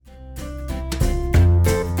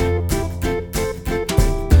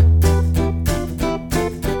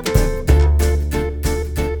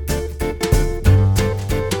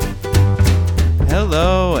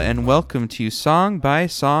welcome to Song by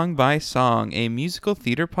Song by Song, a musical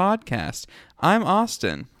theater podcast. I'm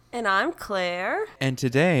Austin. And I'm Claire. And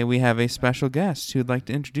today we have a special guest who'd like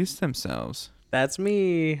to introduce themselves. That's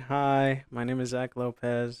me. Hi, my name is Zach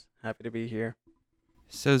Lopez. Happy to be here.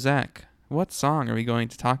 So Zach, what song are we going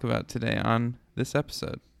to talk about today on this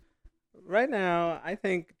episode? Right now, I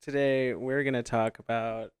think today we're going to talk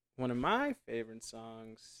about one of my favorite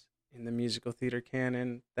songs in the musical theater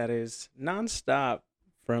canon, that is Nonstop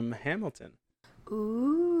from Hamilton.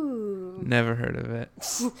 Ooh. Never heard of it.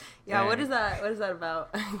 Yeah, what is that? What is that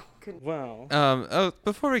about? Well,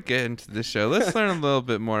 Before we get into the show, let's learn a little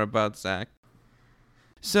bit more about Zach.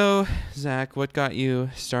 So, Zach, what got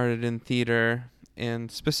you started in theater,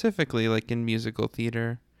 and specifically like in musical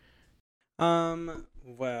theater?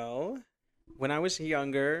 well, when I was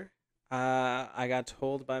younger, I got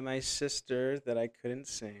told by my sister that I couldn't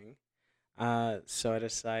sing. So I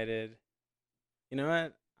decided, you know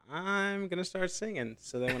what? I'm going to start singing.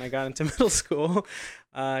 So then when I got into middle school,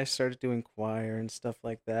 I started doing choir and stuff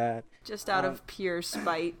like that. Just out of pure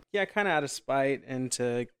spite. Yeah, kind of out of spite and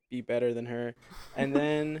to be better than her. And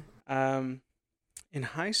then in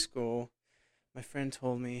high school, my friend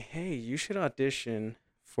told me, hey, you should audition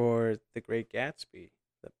for The Great Gatsby,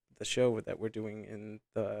 the show that we're doing in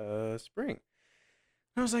the spring.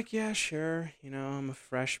 I was like, yeah, sure. You know, I'm a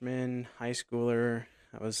freshman, high schooler.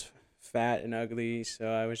 I was fat and ugly,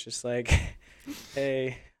 so I was just like,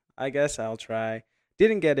 hey, I guess I'll try.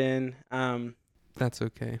 Didn't get in. That's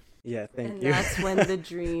okay. Yeah, thank And you. that's when the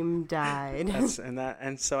dream died.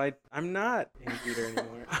 So I'm not in theater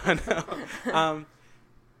anymore. No.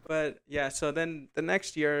 But yeah, so then the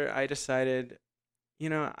next year I decided, you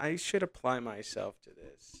know, I should apply myself to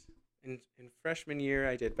this. In freshman year,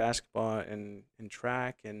 I did basketball and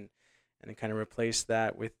track and I kind of replaced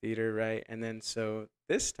that with theater, right? And then so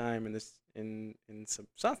this time in some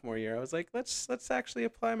sophomore year, I was like, let's actually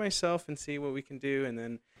apply myself and see what we can do. And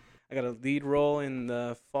then I got a lead role in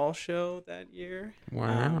the fall show that year.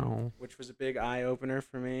 Wow. Which was a big eye opener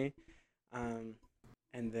for me. And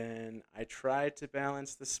then I tried to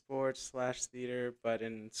balance the sports / theater, but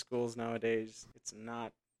in schools nowadays, it's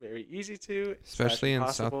not very easy to, Especially in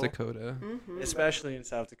impossible. South Dakota. Mm-hmm. Especially in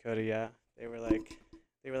South Dakota, yeah. They were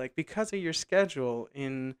like, because of your schedule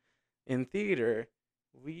in theater,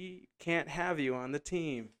 we can't have you on the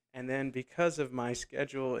team. And then because of my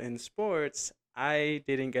schedule in sports, I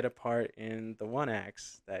didn't get a part in the one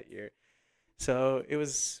acts that year. So it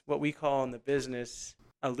was what we call in the business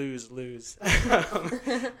a lose-lose.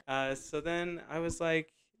 So then I was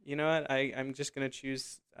like, you know what, I'm just going to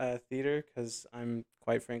choose theater because I'm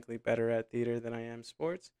quite frankly better at theater than I am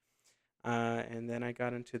sports. And then I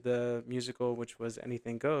got into the musical, which was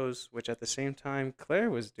Anything Goes, which at the same time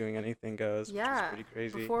Claire was doing Anything Goes, which was pretty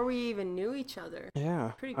crazy. Before we even knew each other.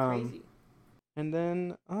 Yeah. Pretty crazy. And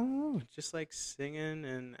then, just like singing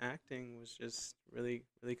and acting was just really,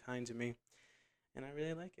 really kind to me. And I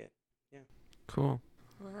really like it. Yeah. Cool.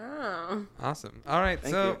 Wow. Awesome. All right,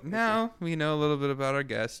 Thank so you. Thank now we know a little bit about our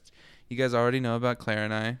guest. You guys already know about Claire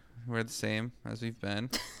and I. We're the same as we've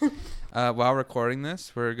been. While recording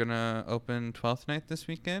this, we're going to open 12th Night this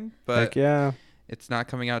weekend, but Heck yeah. it's not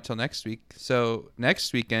coming out till next week. So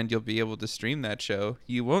next weekend, you'll be able to stream that show.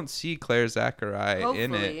 You won't see Claire, Zach, or I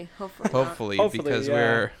in it. Hopefully. Hopefully, because yeah.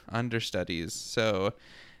 we're understudies. So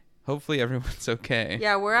hopefully everyone's okay.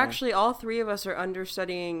 Yeah, we're actually, all three of us are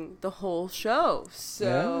understudying the whole show.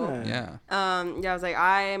 So, Yeah. I was like,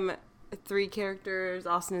 I'm 3 characters.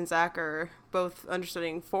 Austin and Zach are both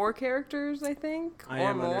understudying 4 characters, I think, I or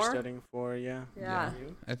am more. understudying 4, yeah. Yeah.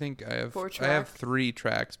 You? I think I have 4 I have tracks. 3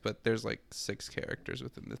 tracks, but there's like 6 characters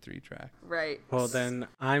within the 3 tracks. Right. Well, then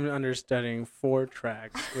I'm understudying 4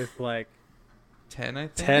 tracks with like 10, I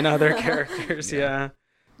think. 10 other characters, yeah.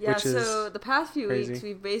 Yeah, which so is the past few crazy. weeks,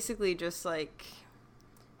 we've basically just, like,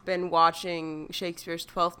 been watching Shakespeare's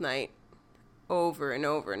Twelfth Night over and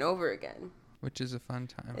over and over again. Which is a fun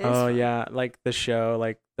time. It's Oh, fun. yeah, like the show,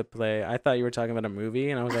 like the play. I thought you were talking about a movie,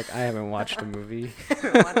 and I was like, I haven't watched a movie.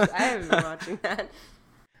 I haven't been watching that.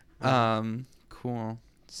 Cool.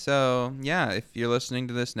 So, yeah, if you're listening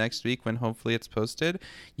to this next week when hopefully it's posted,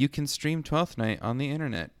 you can stream 12th Night on the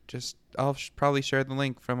internet. I'll probably share the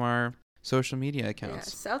link from our social media Yeah,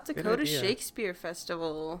 accounts. South Dakota idea. Shakespeare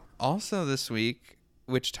Festival. Also this week,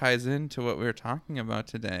 which ties into what we were talking about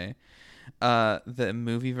today, the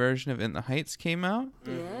movie version of In the Heights came out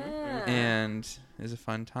Yeah. and is a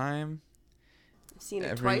fun time. I've seen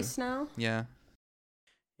it every- twice now. Yeah.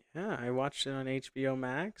 Yeah, I watched it on HBO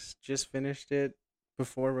Max. Just finished it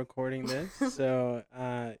before recording this. So,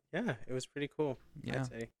 yeah, it was pretty cool, Yeah. I'd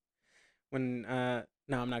say. When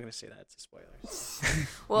No, I'm not gonna say that. It's a spoiler.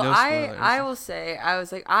 Well, No I spoilers. will say I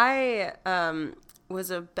was like I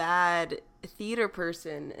was a bad theater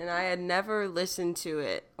person, and I had never listened to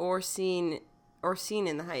it or seen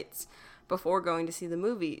In the Heights before going to see the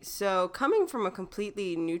movie. So coming from a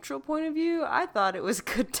completely neutral point of view, I thought it was a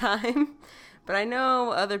good time. But I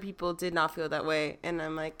know other people did not feel that way, and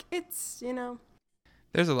I'm like, it's,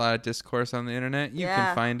 There's a lot of discourse on the internet. You Yeah.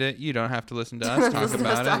 can find it. You don't have to listen to us talk Listen to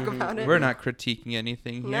us about talk it. about it. We're not critiquing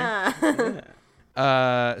anything here. Nah.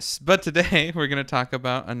 Yeah. But today we're going to talk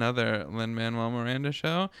about another Lin-Manuel Miranda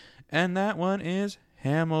show, and that one is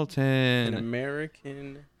An Hamilton.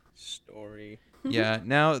 American Story. Yeah.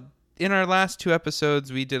 Now, in our last 2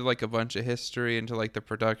 episodes, we did like a bunch of history into like the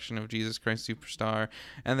production of Jesus Christ Superstar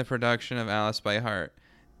and the production of Alice by Heart.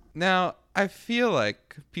 Now, I feel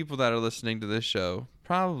like people that are listening to this show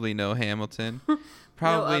probably know Hamilton,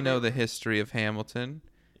 probably of know it. the history of Hamilton.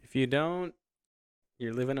 If you don't,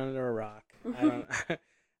 you're living under a rock. I don't. I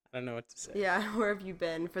don't know what to say. Yeah, where have you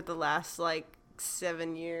been for the last,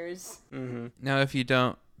 7 years? Mm-hmm. Now, if you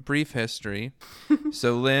don't, brief history.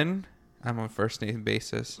 So, Lynn, I'm on first name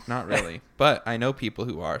basis. Not really, but I know people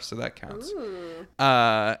who are, so that counts. Ooh.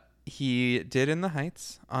 He did In the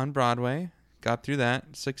Heights on Broadway, got through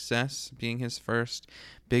that, success being his first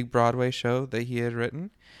big Broadway show that he had written.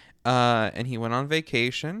 And he went on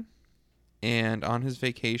vacation, and on his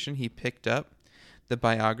vacation, he picked up the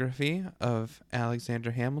biography of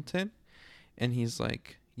Alexander Hamilton, and he's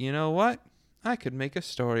like, you know what? I could make a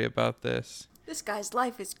story about this. This guy's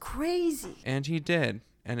life is crazy. And he did,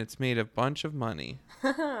 and it's made a bunch of money.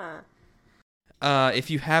 If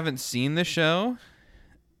you haven't seen the show,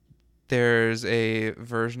 there's a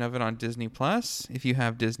version of it on Disney Plus. If you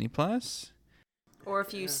have Disney Plus, Or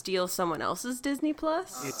if you Yeah. steal someone else's Disney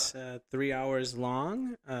Plus. It's 3 hours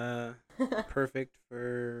long. Perfect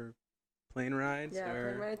for plane rides Yeah,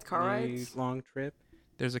 or plane rides, car any rides. long trip.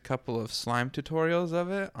 there's a couple of slime tutorials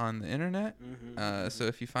of it on the internet. Mm-hmm. So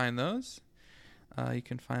if you find those, you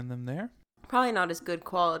can find them there. Probably not as good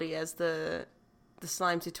quality as the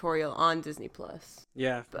slime tutorial on Disney Plus.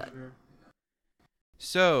 Yeah, for But- sure.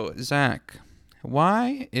 So, Zach,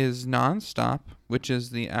 why is Nonstop, which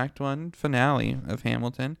is the Act 1 finale of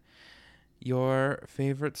Hamilton, your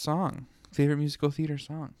favorite song? Favorite musical theater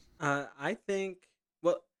song? I think,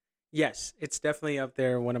 well, yes, it's definitely up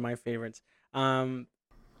there, one of my favorites.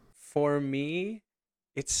 For me,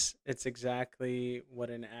 it's exactly what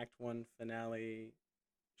an Act 1 finale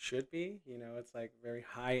should be. It's like very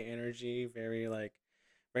high energy, very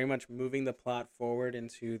much moving the plot forward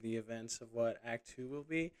into the events of what Act 2 will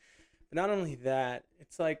be. But not only that,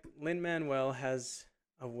 it's like Lin-Manuel has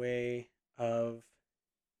a way of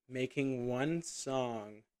making one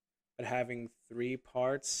song but having 3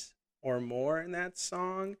 parts or more in that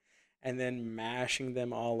song and then mashing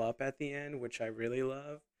them all up at the end, which I really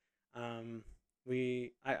love.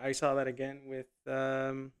 I saw that again with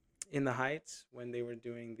In the Heights when they were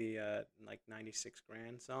doing the 96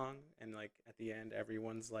 Grand song, and at the end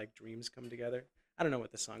everyone's dreams come together. I don't know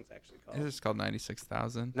what the song's actually called. It's called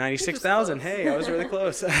 96,000. 96,000. close. Hey, I was really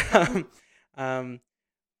close.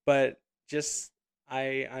 But just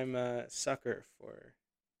I'm a sucker for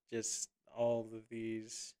just all of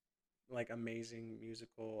these amazing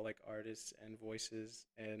musical artists and voices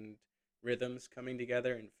and rhythms coming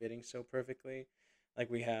together and fitting so perfectly.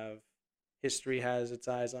 We have History Has Its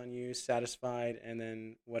Eyes on You, Satisfied, and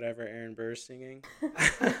then whatever Aaron Burr's singing.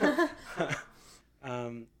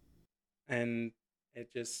 And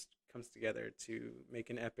it just comes together to make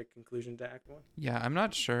an epic conclusion to Act 1. Yeah, I'm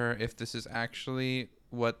not sure if this is actually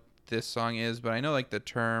what this song is, but I know the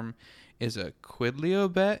term is a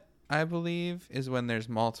quidliobet, I believe, is when there's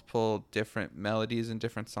multiple different melodies and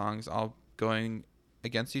different songs all going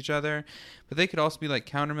against each other. But they could also be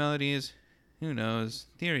counter melodies. Who knows?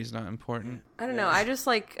 Theory's not important. I don't know. I just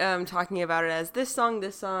like talking about it as this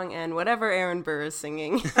song, and whatever Aaron Burr is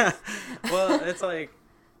singing. Well, it's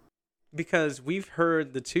because we've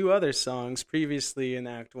heard the 2 other songs previously in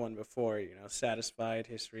Act 1 before, Satisfied,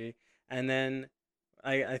 History, and then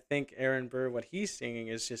I think Aaron Burr, what he's singing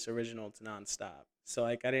is just original to Nonstop. So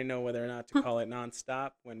I didn't know whether or not to call it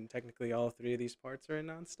Nonstop when technically all 3 of these parts are in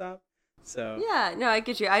Nonstop. So Yeah, no, I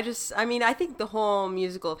get you. I think the whole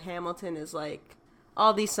musical of Hamilton is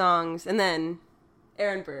all these songs and then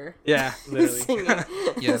Aaron Burr yeah, literally. singing, Yeah,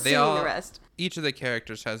 they singing all. the rest. Each of the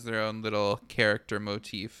characters has their own little character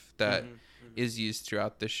motif that Mhm, mhm. is used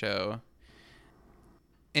throughout the show.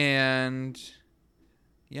 And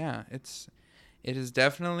yeah, it is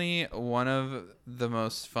definitely one of the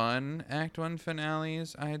most fun Act 1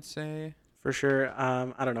 finales, I'd say. For sure.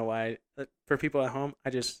 I don't know why. for people at home, I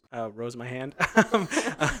just rose my hand.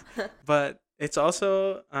 But it's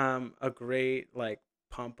also a great like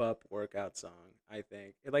pump up workout song. I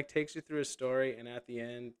think it like takes you through a story, and at the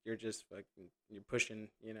end, you're just fucking you're pushing.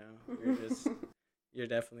 You're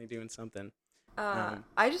definitely doing something.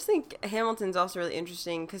 I just think Hamilton's also really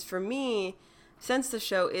interesting because for me, since the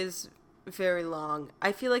show is very long,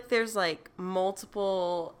 I feel like there's like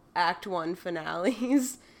multiple Act 1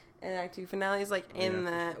 finales and Act 2 finales like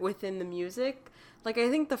within the music. Like I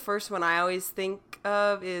think the first one I always think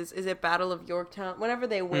of is it Battle of Yorktown? Whenever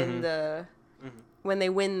they win when they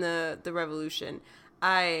win the revolution,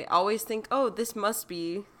 I always think, oh, this must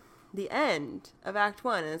be the end of Act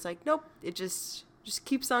 1, and it's like, nope, it just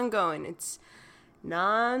keeps on going. It's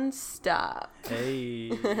non-stop.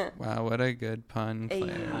 Hey. Wow, what a good pun,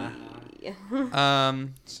 Claire.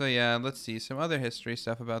 So yeah, let's see some other history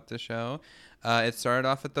stuff about the show. It started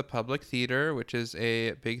off at the Public Theater, which is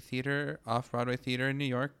a big theater, off-Broadway theater in New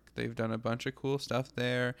York. They've done a bunch of cool stuff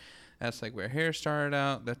there. That's like where Hair started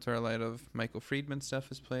out. That's where a lot of Michael Friedman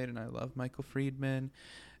stuff is played, and I love Michael Friedman.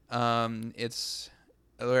 It's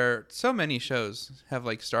where so many shows have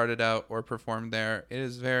like started out or performed there. It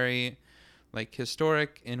is very like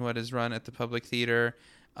historic in what is run at the Public Theater.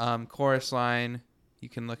 Chorus Line, you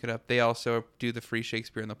can look it up. They also do the Free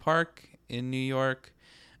Shakespeare in the Park in New York.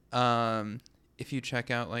 If you check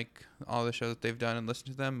out like all the shows that they've done and listen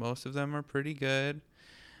to them, most of them are pretty good.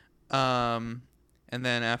 And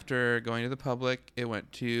then after going to the Public, it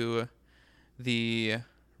went to the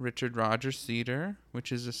Richard Rogers Theater,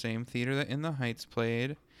 which is the same theater that In the Heights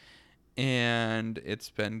played. And it's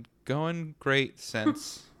been going great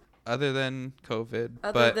since, other than COVID.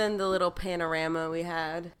 Other than the little panorama we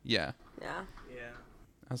had. Yeah. Yeah.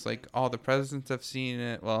 I was like, all the presidents have seen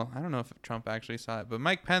it. Well, I don't know if Trump actually saw it, but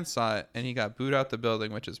Mike Pence saw it, and he got booed out the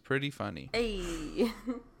building, which is pretty funny. Hey.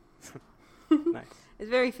 Nice. It's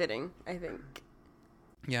very fitting, I think.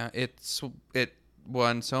 Yeah, it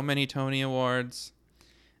won so many Tony Awards.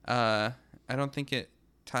 I don't think it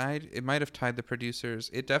tied. It might have tied the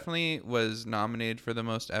producers. It definitely was nominated for the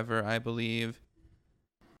most ever, I believe.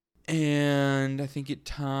 And I think it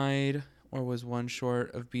tied or was one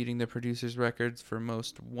short of beating the producers' records for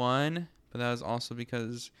most won. But that was also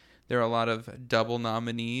because there are a lot of double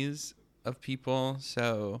nominees of people,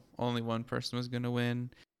 so only one person was going to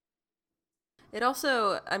win. It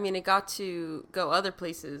also, I mean, it got to go other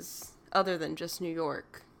places other than just New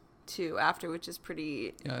York, too, after, which is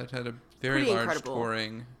pretty... Yeah, it had a very large incredible.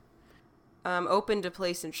 Touring. Opened a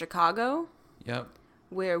place in Chicago. Yep.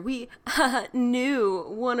 Where we knew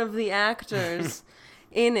one of the actors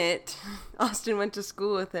in it. Austin went to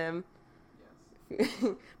school with him. Yes.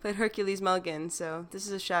 Played Hercules Mulligan, so this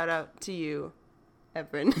is a shout out to you,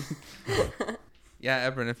 Ebron. Yeah,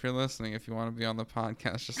 Ebron, if you're listening, if you want to be on the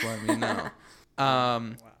podcast, just let me know.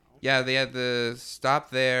 Wow. Yeah, they had the stop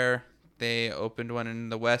there. They opened one in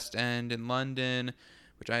the West End in London,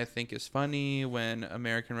 which I think is funny when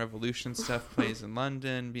American Revolution stuff plays in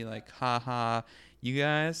London. Be like, haha, you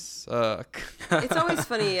guys suck. It's always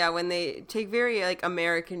funny, yeah, when they take very like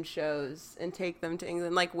American shows and take them to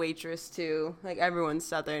England, like Waitress too. Like everyone's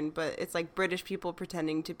Southern, but it's like British people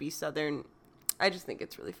pretending to be Southern. I just think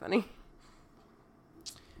it's really funny.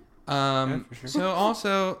 Yeah, for sure. So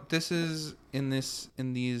also this is in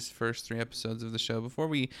these first 3 episodes of the show, before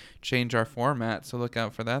we change our format, so look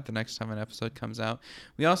out for that the next time an episode comes out.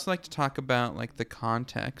 We also like to talk about like the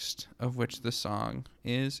context of which the song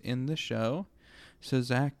is in the show. So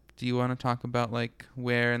Zach, do you want to talk about like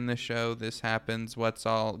where in the show this happens, what's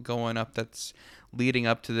all going up that's leading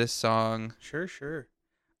up to this song? Sure.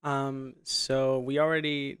 So we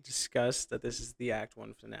already discussed that this is the Act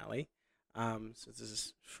 1 finale. So this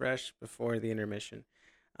is fresh before the intermission.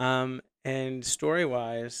 And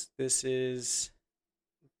story-wise, this is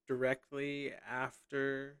directly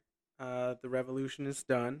after the revolution is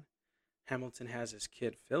done. Hamilton has his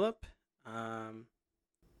kid Philip.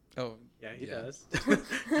 Oh, yeah, he does.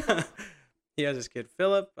 He has his kid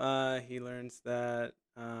Philip. He learns that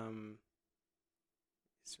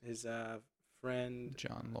his friend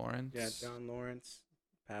John Lawrence. Yeah, John Lawrence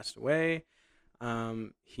passed away.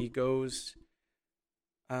 He goes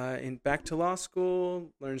back to law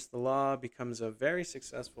school, learns the law, becomes a very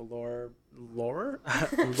successful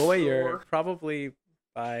lawyer, probably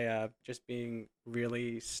by just being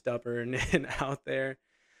really stubborn and out there.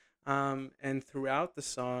 And throughout the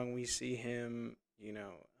song, we see him,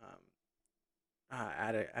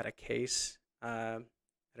 at a case to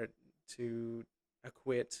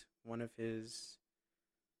acquit one of his.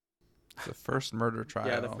 The first murder trial.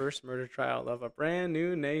 Yeah, the first murder trial of a brand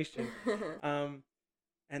new nation.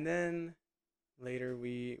 And then later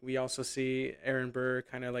we also see Aaron Burr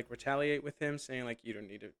kind of like retaliate with him, saying like, you don't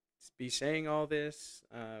need to be saying all this,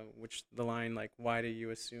 which the line like, why do you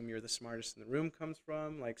assume you're the smartest in the room comes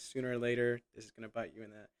from, like sooner or later this is going to bite you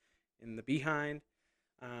in the behind.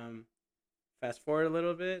 Fast forward a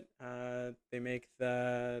little bit, they make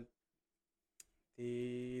the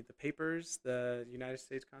papers, the United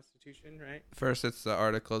States Constitution, right? First, it's the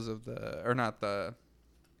Articles of the, or not the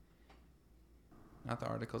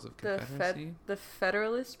Articles of Confederacy. The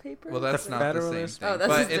Federalist Papers? Well, that's The not the same Federalist thing. Oh, that's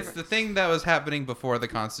but just it's different. the thing that was happening before the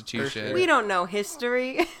Constitution. sure. We don't know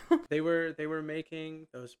history. They were making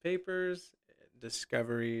those papers,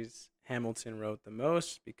 discoveries. Hamilton wrote the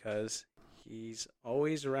most because he's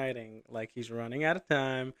always writing like he's running out of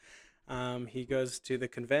time. He goes to the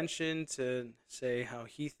convention to say how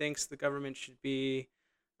he thinks the government should be,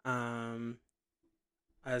 as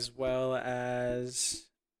well as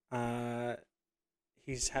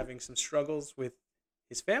he's having some struggles with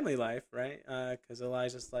his family life, right? Because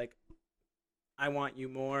Elijah's like, I want you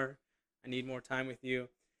more. I need more time with you.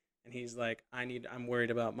 And he's like, I'm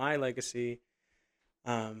worried about my legacy,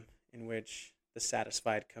 in which the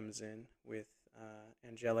Satisfied comes in with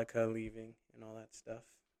Angelica leaving and all that stuff.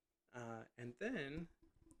 And then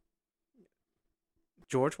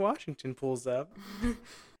George Washington pulls up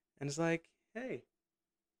and is like, hey,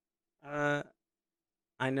 I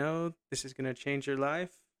know this is going to change your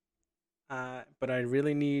life, but I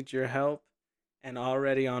really need your help. And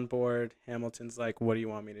already on board, Hamilton's like, what do you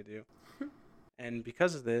want me to do? And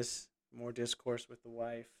because of this, more discourse with the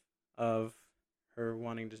wife of her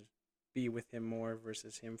wanting to be with him more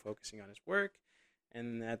versus him focusing on his work.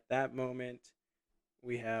 And at that moment,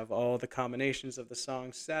 we have all the combinations of the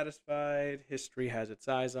song Satisfied, History Has Its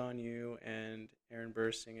Eyes on You, and Aaron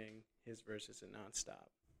Burr singing his verses in nonstop.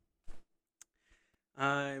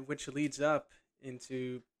 Which leads up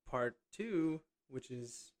into part 2, which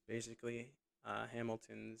is basically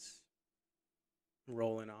Hamilton's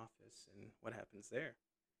role in office and what happens there.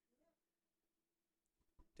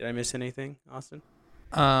 Did I miss anything, Austin?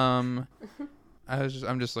 I'm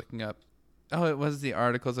just looking up. Oh, it was the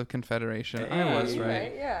Articles of Confederation. Hey. I was You're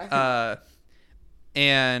right. Yeah.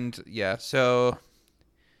 And yeah, so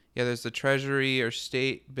yeah, there's the Treasury or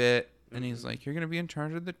state bit, and he's like, "You're gonna be in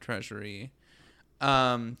charge of the Treasury."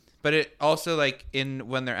 But it also like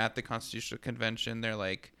when they're at the Constitutional Convention, they're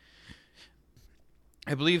like,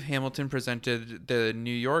 I believe Hamilton presented the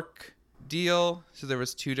New York deal. So there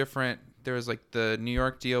was two different. There was like the New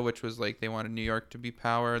York deal, which was like they wanted New York to be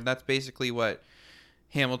power. And that's basically what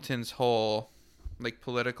Hamilton's whole like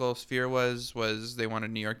political sphere was they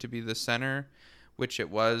wanted New York to be the center, which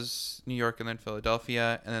it was New York and then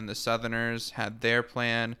Philadelphia. And then the Southerners had their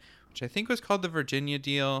plan, which I think was called the Virginia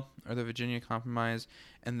deal or the Virginia Compromise.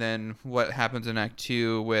 And then what happens in Act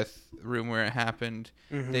 2 with Room Where It Happened,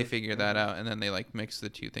 they figure that out, and then they like mix the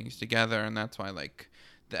two things together, and that's why like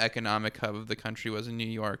the economic hub of the country was in New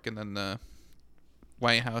York, and then the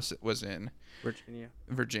White House was in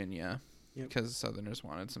Virginia, Yep. because the Southerners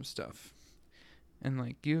wanted some stuff. And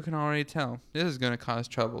like you can already tell, this is gonna cause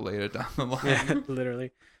trouble later down the line. Yeah,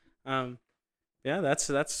 literally. Yeah,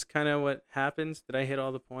 that's kind of what happens. Did I hit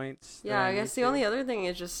all the points? Yeah, I guess the only other thing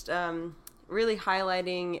is just really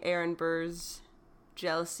highlighting Aaron Burr's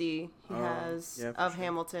jealousy he has yeah, for of sure.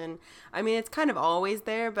 Hamilton. I mean, it's kind of always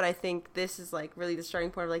there, but I think this is like really the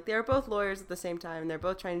starting point of like they're both lawyers at the same time and they're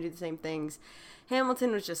both trying to do the same things.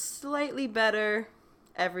 Hamilton was just slightly better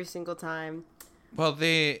every single time. Well,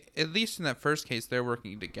 they at least in that first case they're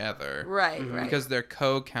working together, Right, right. because they're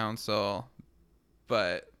co-counsel,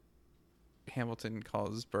 but Hamilton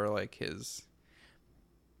calls Burr like his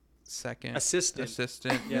second assistant.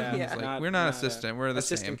 Yeah, Yeah. He's like, we're not assistant, we're the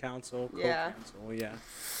assistant same. counsel. Yeah. Co-counsel, yeah.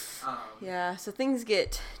 Yeah, so things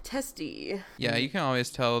get testy. Yeah, you can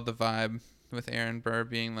always tell the vibe with Aaron Burr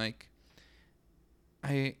being like,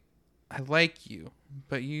 I like you,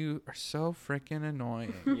 but you are so freaking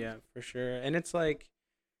annoying. Yeah, for sure. And it's like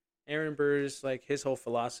Aaron Burr's like his whole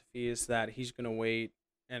philosophy is that he's gonna wait,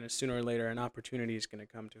 and sooner or later an opportunity is gonna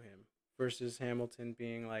come to him. Versus Hamilton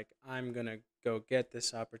being like, I'm gonna go get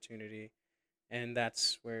this opportunity, and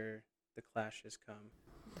that's where the clashes come.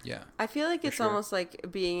 Yeah. I feel like For it's sure. almost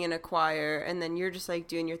like being in a choir and then you're just like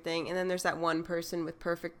doing your thing and then there's that one person with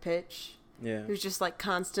perfect pitch Yeah. who's just like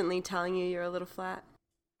constantly telling you you're a little flat.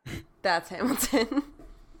 That's Hamilton.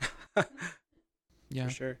 Yeah. For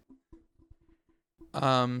sure.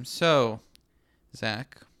 So,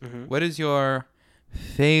 Zach, Mm-hmm. what is your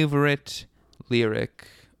favorite lyric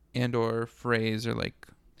and or phrase or like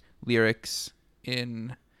lyrics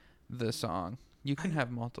in the song? You can have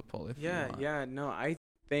multiple if you want. Yeah. No, I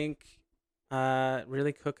think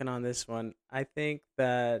Really cooking on this one. I think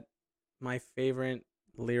that my favorite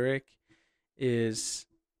lyric is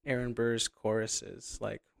Aaron Burr's choruses.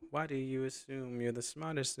 Like, why do you assume you're the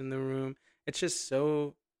smartest in the room? It's just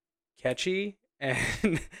so catchy and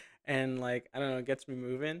and like I don't know, it gets me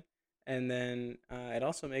moving. And then it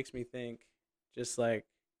also makes me think, just like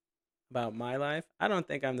about my life. I don't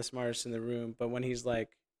think I'm the smartest in the room, but when he's like,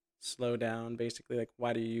 slow down, basically, like,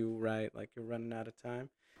 why do you write? Like, you're running out of time.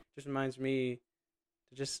 Just reminds me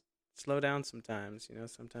to just slow down sometimes.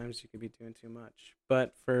 Sometimes you could be doing too much.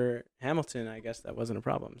 But for Hamilton, I guess that wasn't a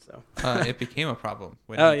problem. So It became a problem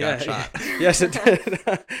when oh he yeah, got shot. yes it did.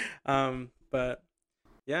 But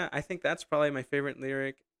yeah, I think that's probably my favorite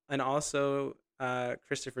lyric, and also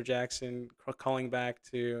Christopher Jackson calling back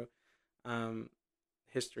to um,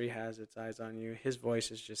 "History Has Its Eyes on You." His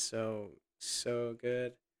voice is just so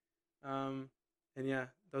good. Um, and yeah,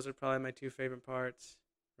 those are probably my two favorite parts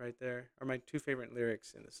right there, or my two favorite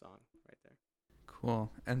lyrics in the song right there.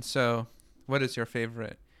 Cool. And so, what is your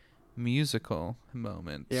favorite musical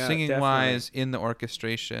moment, Yeah, singing wise, in the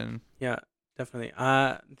orchestration? Yeah, definitely.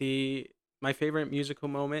 My favorite musical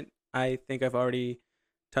moment, I think I've already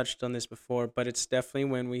touched on this before, but it's definitely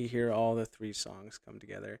when we hear all the three songs come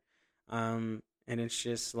together. And it's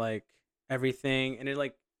just like everything, and it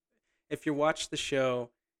like if you watch the show,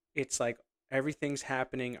 it's like everything's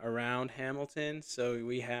happening around Hamilton. So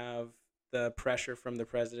we have the pressure from the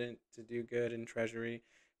president to do good in Treasury.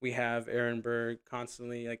 We have Aaron Burr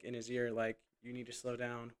constantly like in his ear, like, you need to slow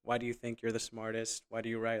down. Why do you think you're the smartest? Why do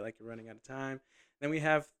you write like you're running out of time? Then we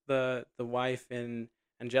have the wife in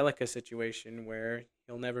Angelica situation where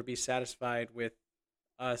he'll never be satisfied with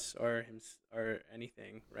us or him or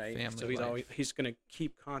anything, right? Family So he's life. always he's gonna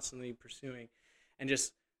keep constantly pursuing, and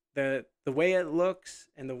just the way it looks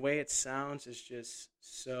and the way it sounds is just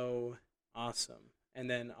so awesome. And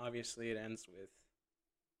then obviously it ends with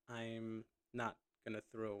 "I'm not gonna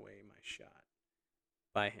throw away my shot"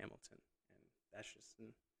 by Hamilton,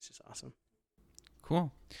 and it's just awesome.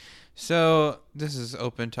 Cool. So this is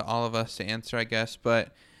open to all of us to answer, I guess,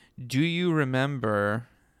 but do you remember,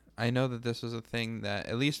 I know that this was a thing that,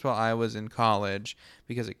 at least while I was in college,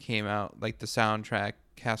 because it came out, like the soundtrack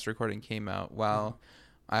cast recording came out while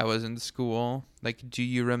I was in school. Like, do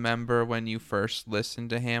you remember when you first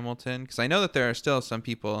listened to Hamilton? Because I know that there are still some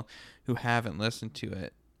people who haven't listened to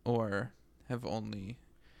it or have only,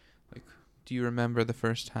 like, do you remember the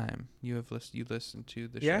first time you listened to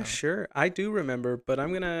the show? Yeah, sure. I do remember, but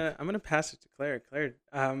I'm gonna pass it to Claire. Claire,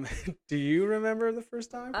 do you remember the first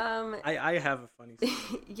time? I have a funny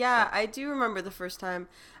story. Yeah, I do remember the first time.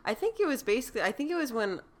 I think it was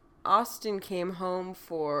when Austin came home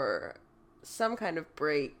for some kind of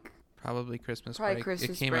break. Probably Christmas Probably break.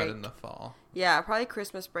 Christmas It came out break. in the fall. Yeah, probably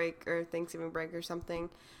Christmas break or Thanksgiving break or something.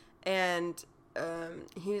 And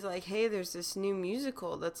he was like, hey, there's this new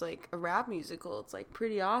musical that's like a rap musical. It's like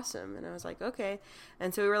pretty awesome. And I was like, okay.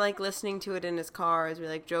 And so we were like listening to it in his car as we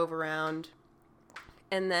like drove around.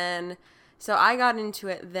 And then, so I got into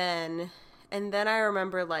it then. And then I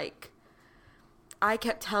remember like, I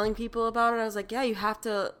kept telling people about it. I was like, yeah, you have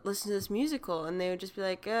to listen to this musical. And they would just be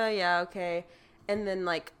like, oh, yeah, okay. And then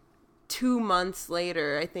like 2 months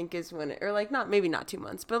later, I think is when it, or like maybe not 2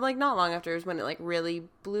 months, but like not long after is when it like really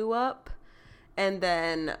blew up. And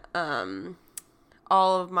then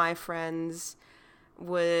all of my friends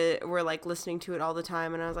were like listening to it all the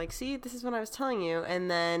time, and I was like, see, this is what I was telling you. And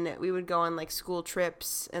then we would go on like school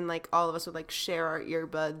trips, and like all of us would like share our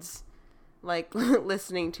earbuds, like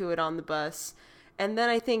listening to it on the bus. And then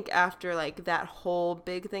I think after like that whole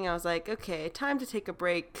big thing, I was like, okay, time to take a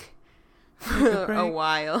break for a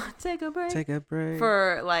while. Take a break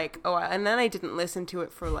for like a while. And then I didn't listen to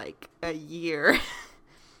it for like a year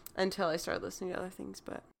until I started listening to other things.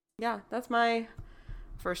 But yeah, that's my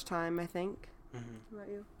first time, I think. Mm-hmm. How about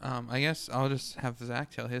you? I guess I'll just have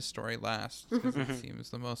Zach tell his story last because it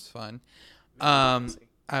seems the most fun.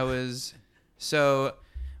 So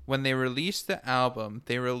when they released the album,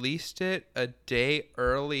 they released it a day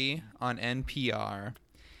early on NPR,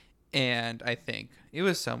 and I think it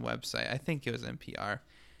was some website. I think it was NPR.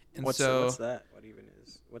 And what's that? What even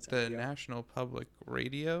is? What's the NPR? National Public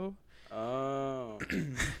Radio? Oh.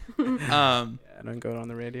 Yeah, I don't go on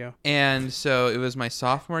the radio. And so it was my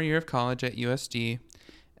sophomore year of college at USD,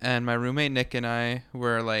 and my roommate Nick and I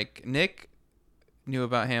were like, Nick knew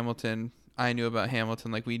about Hamilton. I knew about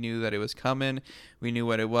Hamilton. Like, we knew that it was coming. We knew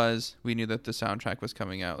what it was. We knew that the soundtrack was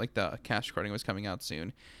coming out. Like, the cast recording was coming out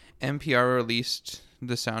soon. NPR released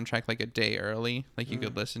the soundtrack like a day early. Like, you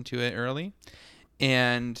could listen to it early.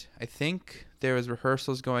 And I think there was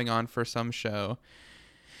rehearsals going on for some show.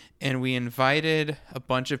 and we invited a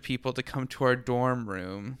bunch of people to come to our dorm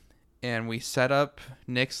room, and we set up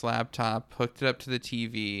Nick's laptop, hooked it up to the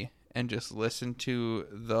TV, and just listened to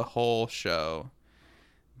the whole show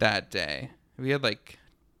that day. We had like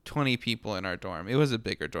 20 people in our dorm. It was a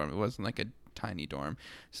bigger dorm. It wasn't like a tiny dorm.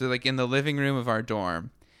 So like in the living room of our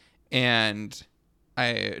dorm, and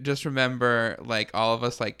I just remember like all of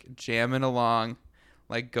us like jamming along,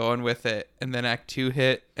 like going with it, and then Act 2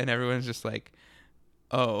 hit, and everyone's just like,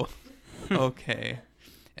 oh, okay.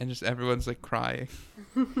 And just everyone's like crying.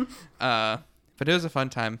 But it was a fun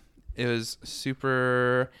time. It was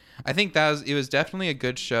super, I think it was definitely a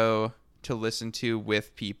good show to listen to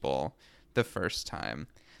with people the first time.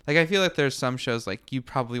 Like I feel like there's some shows like you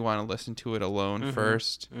probably want to listen to it alone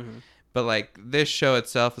first. But like this show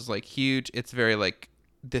itself is like huge. It's very like,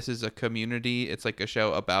 this is a community. It's like a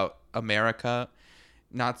show about America.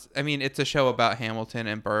 It's a show about Hamilton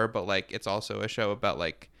and Burr, but like it's also a show about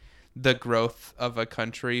like the growth of a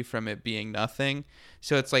country from it being nothing.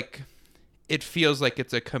 So it's like, it feels like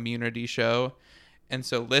it's a community show. And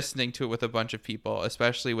so listening to it with a bunch of people,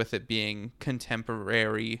 especially with it being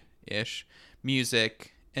contemporary-ish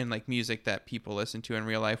music and like music that people listen to in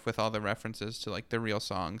real life with all the references to like the real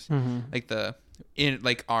songs,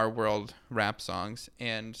 like our world rap songs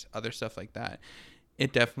and other stuff like that.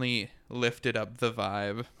 It definitely lifted up the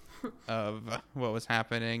vibe of what was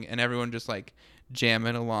happening, and everyone just like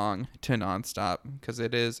jamming along to Nonstop because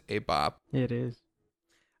it is a bop. It is.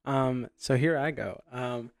 So here I go.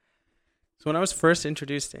 So when I was first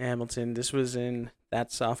introduced to Hamilton, this was in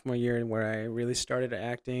that sophomore year where I really started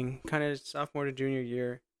acting, kind of sophomore to junior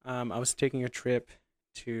year. I was taking a trip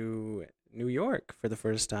to New York for the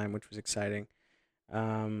first time, which was exciting.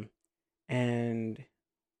 And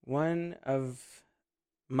one of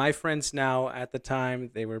my friends now at the time,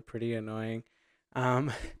 they were pretty annoying.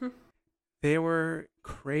 They were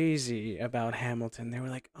crazy about Hamilton. They were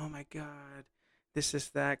like, oh my God, this is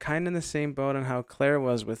that, kind of in the same boat on how Claire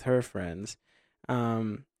was with her friends.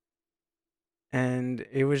 And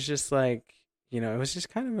it was just like, it was just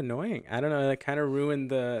kind of annoying. I don't know, it kind of ruined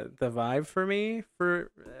the vibe for me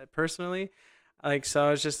personally. Like, so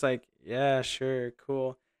I was just like, yeah, sure,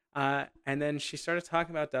 cool. And then she started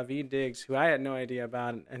talking about Daveed Diggs, who I had no idea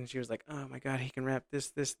about, and she was like, oh my God, he can rap this,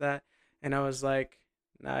 that. And I was like,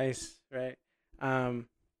 nice, right?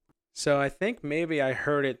 So I think maybe I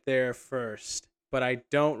heard it there first, but I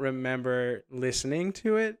don't remember listening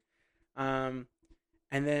to it. And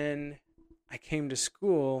then I came to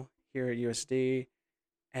school here at USD,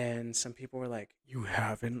 and some people were like, you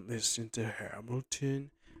haven't listened to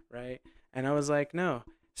Hamilton, right? And I was like, no.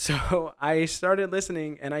 So I started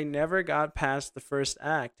listening, and I never got past the first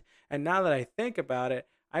act. And now that I think about it,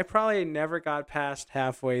 I probably never got past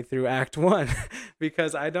halfway through Act 1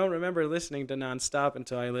 because I don't remember listening to Nonstop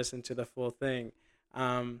until I listened to the full thing.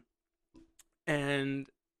 And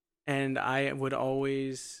I would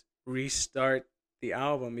always restart the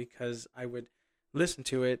album because I would listen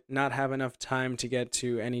to it, not have enough time to get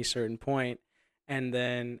to any certain point, and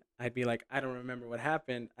then I'd be like, I don't remember what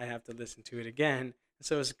happened. I have to listen to it again.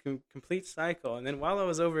 So it was a complete cycle. And then while I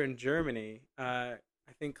was over in Germany, I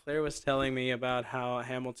think Claire was telling me about how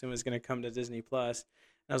Hamilton was going to come to Disney Plus.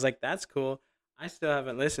 And I was like, that's cool. I still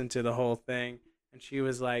haven't listened to the whole thing. And she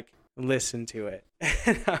was like, listen to it.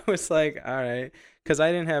 And I was like, all right, because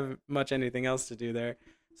I didn't have much anything else to do there.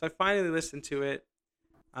 So I finally listened to it.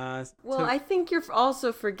 I think you're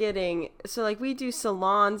also forgetting. So like we do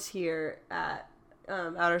salons here at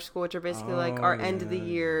our school, which are basically like our end of the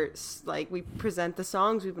year. Like we present the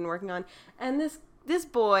songs we've been working on, and this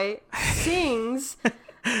boy sings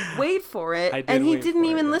 "Wait for It," and he didn't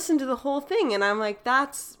even listen to the whole thing. And I'm like,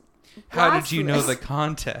 that's how did you know the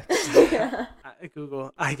context? Yeah.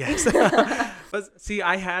 Google, I guess. But see,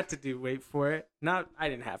 I had to do "Wait for It." I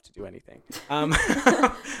didn't have to do anything. I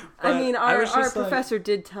mean, our professor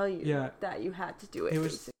did tell you that you had to do it.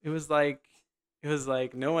 It was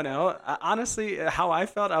like no one else. Honestly, how I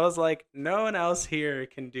felt, I was like, no one else here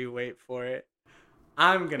can do "Wait for It."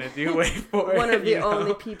 I'm gonna do "Wait for It." One of the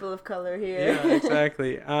only people of color here. Yeah,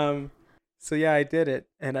 exactly. So yeah, I did it,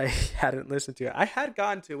 and I hadn't listened to it. I had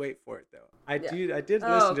gotten to "Wait for It" though. I did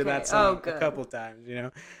listen to that song a couple times,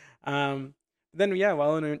 Then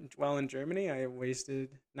while in Germany, I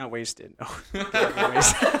not wasted. Oh,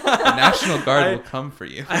 the National Guard will come for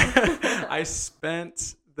you. I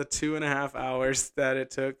spent the 2.5 hours that it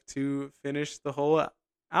took to finish the whole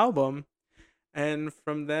album, and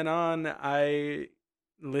from then on, I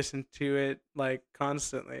listened to it like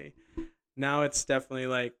constantly. Now it's definitely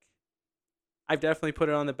like I've definitely put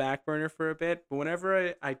it on the back burner for a bit, but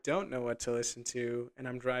whenever I don't know what to listen to and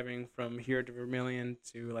I'm driving from here to Vermilion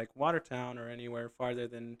to like Watertown or anywhere farther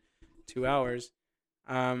than 2 hours,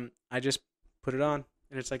 I just put it on,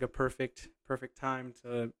 and it's like a perfect time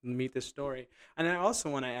to meet this story. And I also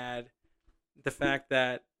want to add the fact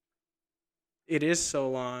that it is so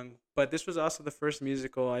long, but this was also the first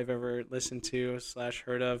musical I've ever listened to /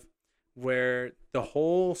 heard of where the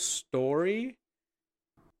whole story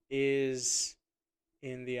is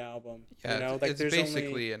in the album. Yeah, You know, like it's there's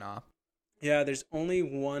basically an op. there's only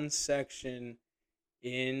one section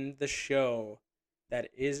in the show that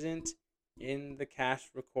isn't in the cast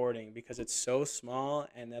recording because it's so small,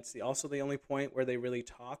 and that's also the only point where they really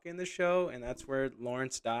talk in the show, and that's where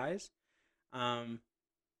Lawrence dies.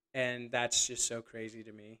 And that's just so crazy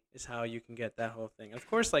to me, is how you can get that whole thing. Of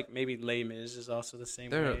course, like maybe Les Mis is also the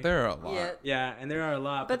same way. There are a lot. Yeah. Yeah, and there are a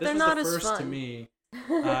lot, But this they're was not the as first to fun. me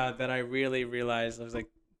that I really realized. I was like,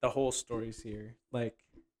 the whole story's here. Like,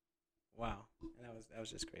 wow, and that was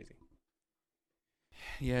just crazy.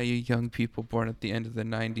 Yeah, you young people born at the end of the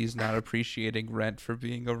 90s not appreciating Rent for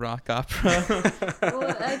being a rock opera.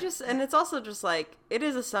 Well, and it's also just like, it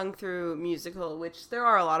is a sung through musical, which there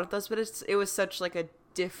are a lot of those, but it was such like a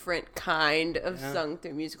different kind of sung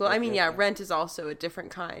through musical. I mean, yeah, Rent is also a different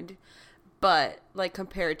kind, but like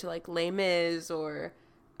compared to like Les Mis or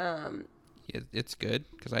It's good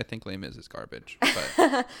because I think Les Mis is garbage.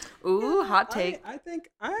 But ooh, hot take. I think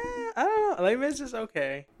I don't know. Les Mis is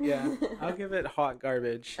okay. Yeah, I'll give it hot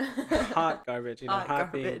garbage. Hot garbage. You know,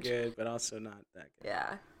 hot being garbage. good, but also not that good.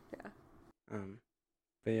 Yeah.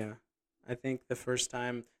 But yeah, I think the first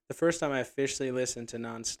time I officially listened to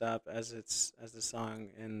Nonstop as the song,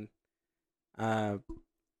 and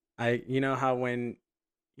you know how when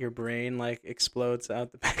your brain like explodes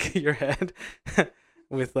out the back of your head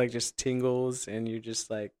with like just tingles and you're just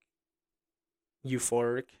like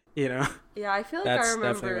euphoric, you know? Yeah, I feel like That's I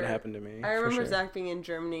remember definitely what happened to me. I remember for sure. Zach being in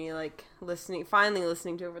Germany, like finally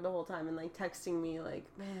listening to it for the whole time, and like texting me, like,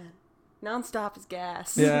 "Man, Nonstop is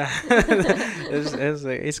gas." Yeah,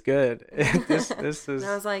 it's good. This is.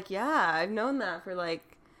 And I was like, "Yeah, I've known that for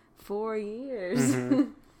like 4 years."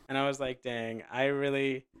 Mhm. And I was like, dang, I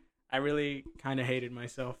really kind of hated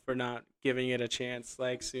myself for not giving it a chance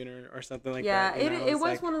like sooner or something like Yeah, that. You know? it was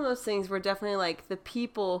like, one of those things where definitely like the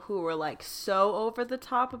people who were like so over the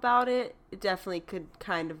top about it definitely could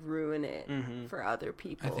kind of ruin it for other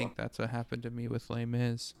people. I think that's what happened to me with Les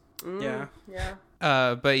Mis. Yeah.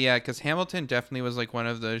 Yeah. But yeah, because Hamilton definitely was like one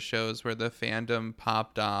of those shows where the fandom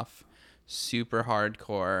popped off super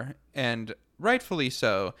hardcore, and rightfully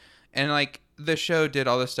so. And like the show did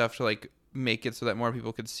all this stuff to like make it so that more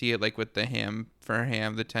people could see it, like with the Ham for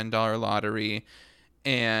Ham, the $10 lottery,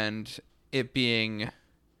 and it being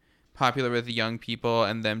popular with young people,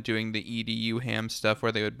 and them doing the EDU Ham stuff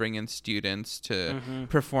where they would bring in students to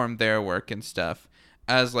perform their work and stuff.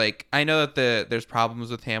 As like, I know that there's problems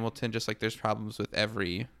with Hamilton, just like there's problems with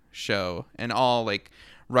every show and all like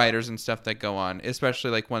writers and stuff that go on, especially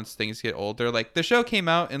like once things get older. Like the show came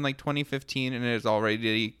out in like 2015 and it is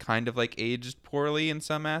already kind of like aged poorly in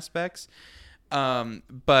some aspects.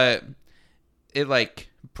 But it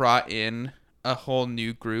like brought in a whole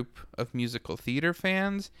new group of musical theater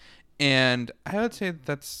fans, and I would say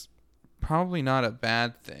that's probably not a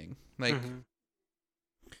bad thing. Like,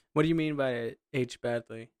 what do you mean by it aged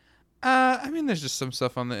badly? I mean, there's just some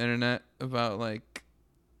stuff on the internet about like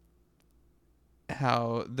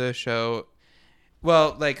how the show,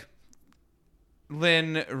 well, like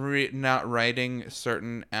Lynn not writing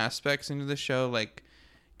certain aspects into the show, like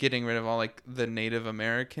getting rid of all like the Native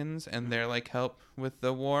Americans and their like help with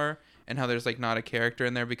the war, and how there's like not a character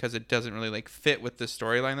in there because it doesn't really like fit with the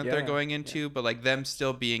storyline that they're going into, but like them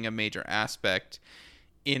still being a major aspect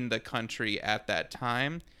in the country at that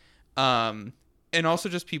time. And also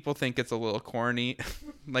just people think it's a little corny,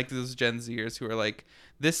 like those Gen Zers who are like,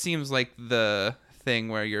 this seems like the thing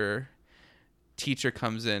where your teacher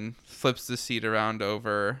comes in, flips the seat around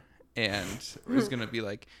over, and is going to be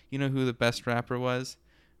like, you know who the best rapper was?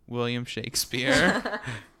 William Shakespeare.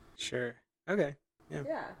 Sure. Okay. Yeah.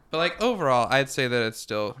 Yeah. But like overall, I'd say that it's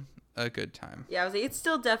still a good time. Yeah, I was like, it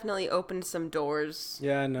still definitely opened some doors.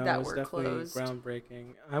 Yeah, no, that it was were definitely closed.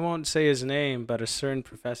 groundbreaking. I won't say his name, but a certain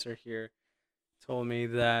professor here told me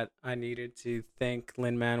that I needed to thank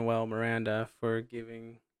Lin-Manuel Miranda for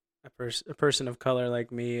giving a person of color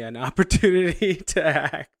like me an opportunity to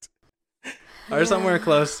act. Or somewhere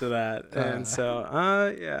close to that. And so,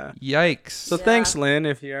 yeah. Yikes. So Yeah. thanks, Lynn,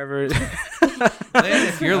 if you ever... Lynn,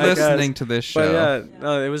 if you're I guess. listening to this show. But yeah,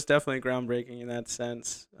 no, it was definitely groundbreaking in that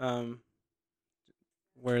sense.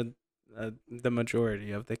 Where the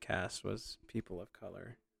majority of the cast was people of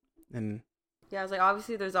color, and Yeah, I was like,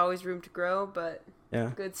 obviously there's always room to grow, but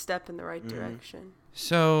yeah. good step in the right Mhm. direction.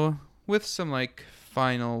 So, with some like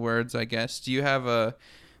final words, I guess, do you have a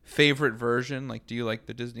favorite version? Like, do you like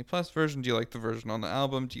the Disney Plus version? Do you like the version on the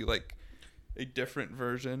album? Do you like a different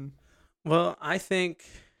version? Well, I think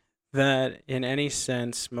that in any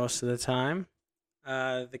sense, most of the time,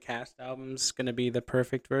 the cast album's gonna be the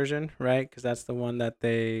perfect version, right? Because that's the one that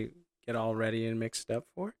they get all ready and mixed up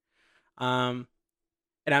for. Um,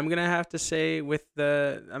 and I'm gonna have to say I'm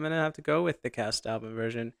gonna have to go with the cast album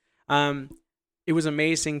version. It was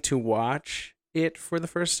amazing to watch it for the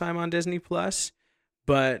first time on Disney Plus,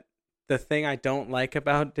 but the thing I don't like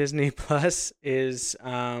about Disney Plus is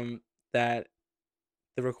that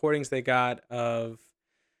the recordings they got of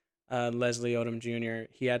Leslie Odom Jr.,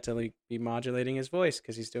 he had to like be modulating his voice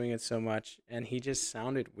because he's doing it so much, and he just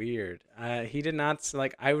sounded weird. He did not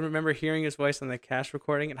like. I remember hearing his voice on the cast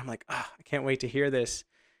recording, and I'm like, I can't wait to hear this.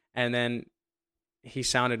 And then he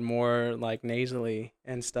sounded more like nasally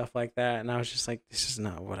and stuff like that, and I was just like, this is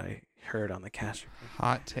not what I heard on the cast recording.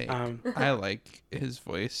 Hot take. I like his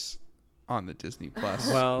voice on the Disney Plus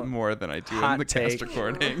Well, more than I do in hot the cast take.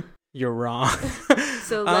 recording. You're wrong.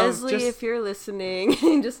 So Leslie, just- if you're listening,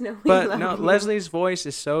 just know we But love no, you. Leslie's voice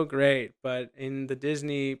is so great. But in the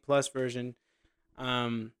Disney Plus version,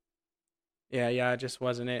 yeah, it just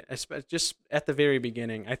wasn't it. Just at the very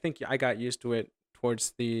beginning, I think I got used to it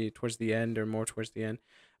towards the end or more towards the end.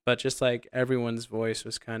 But just like everyone's voice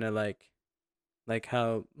was kind of like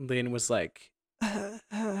how Lynn was like,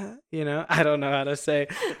 you know, I don't know how to say,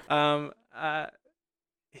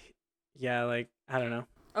 yeah, like I don't know.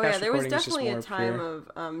 Oh yeah, Cast there was recording is just definitely a more time pure.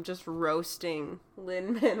 of just roasting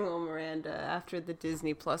Lin-Manuel Miranda after the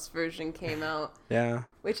Disney Plus version came out, Yeah.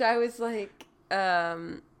 which I was like,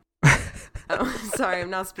 oh, sorry, I'm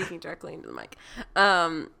not speaking directly into the mic.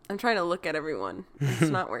 I'm trying to look at everyone. It's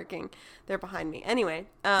not working. They're behind me. Anyway,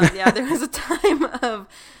 yeah, there was a time of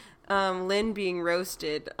Lin being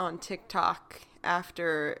roasted on TikTok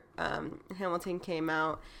after Hamilton came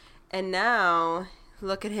out, and now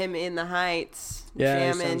look at him in the Heights, Yeah, he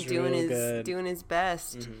jamming, sounds real good. doing his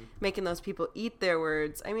best, Mhm. making those people eat their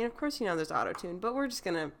words. I mean, of course, there's auto-tune, but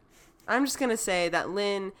I'm just gonna say that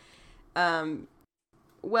Lin,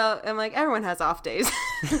 well, I'm like, everyone has off days.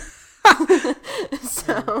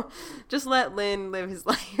 So just let Lin live his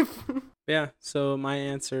life. Yeah, so my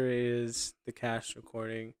answer is the cast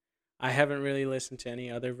recording. I haven't really listened to any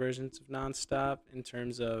other versions of Nonstop in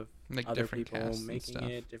terms of Like other different people casts and making stuff.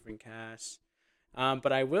 it, different casts.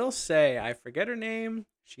 But I will say, I forget her name.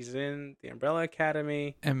 She's in the Umbrella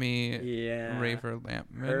Academy. Emmy Yeah. Raver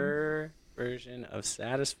Lampman. Her version of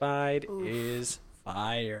Satisfied Oof. is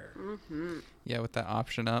fire. Mm-hmm. Yeah, with that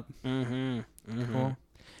option up. Mm-hmm. Mm-hmm. Cool.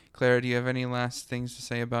 Clara, do you have any last things to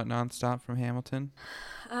say about Nonstop from Hamilton?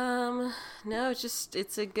 No,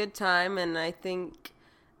 it's a good time, and I think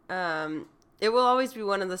it will always be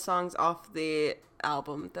one of the songs off the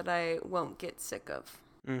album that I won't get sick of.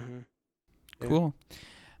 Mm-hmm. Yeah. Cool.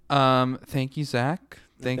 Thank you, Zach.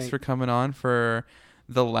 Thanks Thank- for coming on for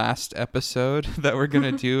the last episode that we're going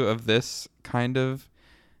to do of this kind of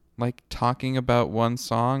like talking about one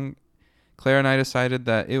song. Claire and I decided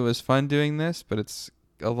that it was fun doing this, but it's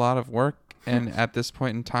a lot of work. And at this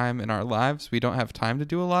point in time in our lives, we don't have time to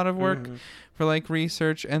do a lot of work Mhm. for like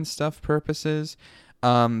research and stuff purposes.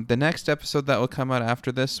 The next episode that will come out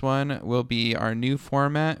after this one will be our new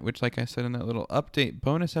format, which, like I said in that little update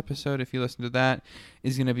bonus episode, if you listen to that,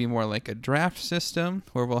 is going to be more like a draft system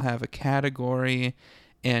where we'll have a category,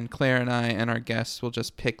 and Claire and I and our guests will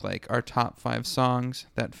just pick like our top 5 songs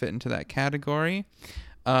that fit into that category.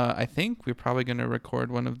 I think we're probably going to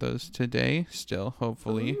record one of those today still,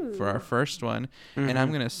 hopefully, for our first one. And I'm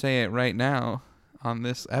Mhm. going to say it right now on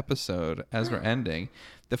this episode as we're ending.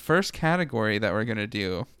 The first category that we're going to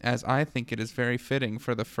do, as I think it is very fitting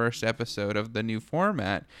for the first episode of the new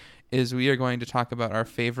format, is we are going to talk about our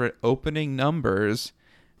favorite opening numbers,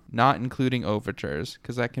 not including overtures,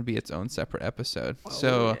 because that can be its own separate episode.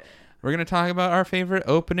 So we're going to talk about our favorite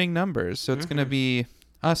opening numbers. So it's going to be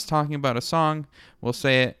us talking about a song. We'll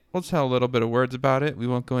say it. We'll tell a little bit of words about it. We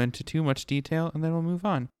won't go into too much detail, and then we'll move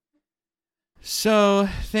on. So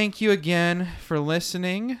thank you again for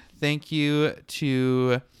listening. Thank you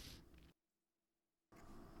to...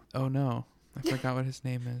 Oh, no. I forgot what his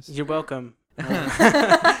name is. You're welcome.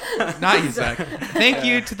 Not you, Zach. Thank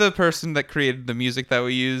you to the person that created the music that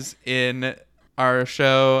we use in our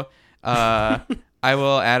show. I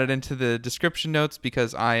will add it into the description notes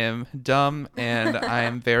because I am dumb and I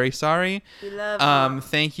am very sorry. We love you.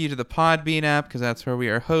 Thank you to the Podbean app because that's where we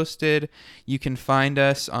are hosted. You can find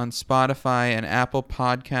us on Spotify and Apple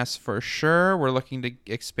Podcasts for sure. We're looking to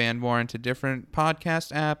expand more into different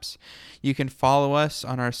podcast apps. You can follow us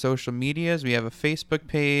on our social medias. We have a Facebook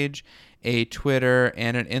page, a Twitter,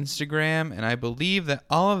 and an Instagram, and I believe that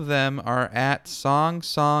all of them are at Song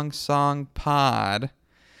Pod.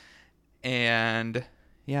 And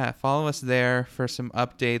yeah, follow us there for some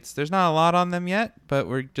updates. There's not a lot on them yet, but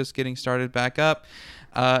we're just getting started back up.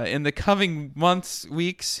 In the coming months,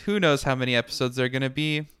 weeks, who knows how many episodes there are going to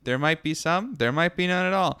be. There might be some, there might be none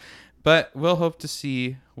at all. But we'll hope to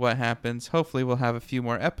see what happens. Hopefully we'll have a few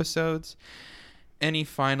more episodes. Any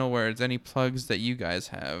final words, any plugs that you guys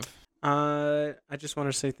have? I just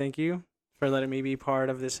want to say thank you for letting me be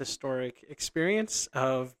part of this historic experience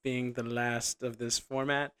of being the last of this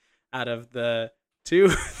format out of the 2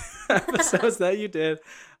 episodes that you did.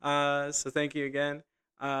 So thank you again.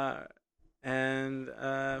 And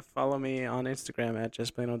follow me on Instagram at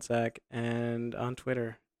JustPlainOldZach and on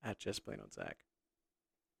Twitter at JustPlainOldZach.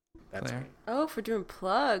 That's Claire? me. Oh, for doing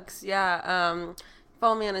plugs. Yeah.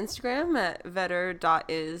 Follow me on Instagram at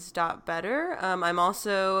vetter.is.better. I'm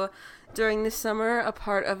also, during this summer, a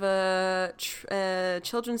part of a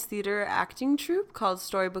children's theater acting troupe called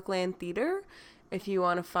Storybookland Theater. If you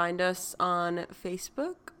want to find us on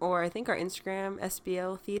Facebook or I think our Instagram,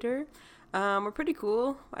 SBL Theater. We're pretty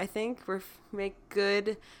cool, I think. We make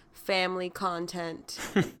good family content,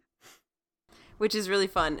 which is really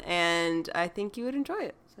fun. And I think you would enjoy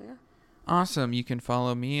it. So, yeah. Awesome. You can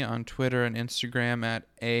follow me on Twitter and Instagram at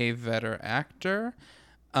avetteractor.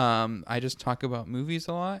 I just talk about movies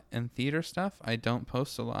a lot and theater stuff. I don't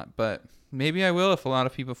post a lot, but maybe I will if a lot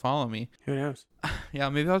of people follow me. Who knows? Yeah,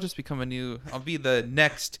 maybe I'll just become I'll be the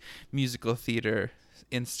next musical theater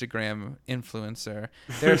Instagram influencer.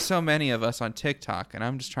 There are so many of us on TikTok, and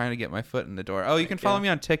I'm just trying to get my foot in the door. Oh, you can follow me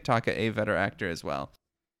on TikTok at avetteractor as well.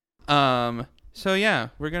 So yeah,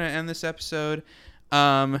 we're going to end this episode.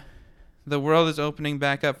 The world is opening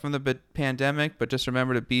back up from the pandemic, but just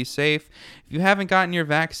remember to be safe. If you haven't gotten your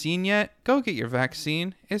vaccine yet, go get your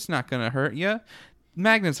vaccine. It's not going to hurt you.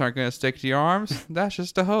 Magnets aren't going to stick to your arms. That's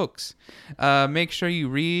just a hoax. Make sure you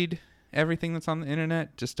read everything that's on the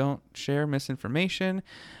internet. Just don't share misinformation.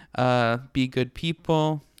 Be good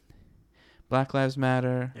people. Black Lives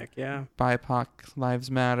Matter. Heck yeah. BIPOC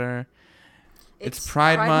Lives Matter. It's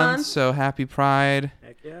Pride Month, so happy Pride.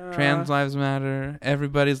 Heck yeah. Trans lives matter.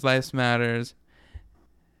 Everybody's lives matters.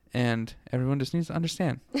 And everyone just needs to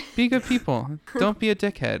understand. Be good people. Don't be a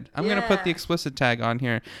dickhead. I'm going to put the explicit tag on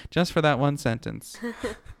here just for that one sentence.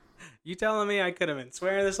 You telling me I could have been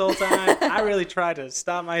swearing this whole time? I really tried to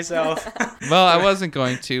stop myself. Well, I wasn't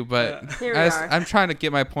going to, but Here we are. I'm trying to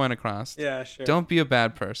get my point across. Yeah, sure. Don't be a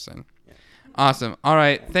bad person. Awesome. All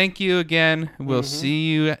right. Thank you again. We'll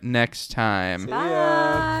see you next time. See ya.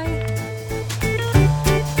 Bye.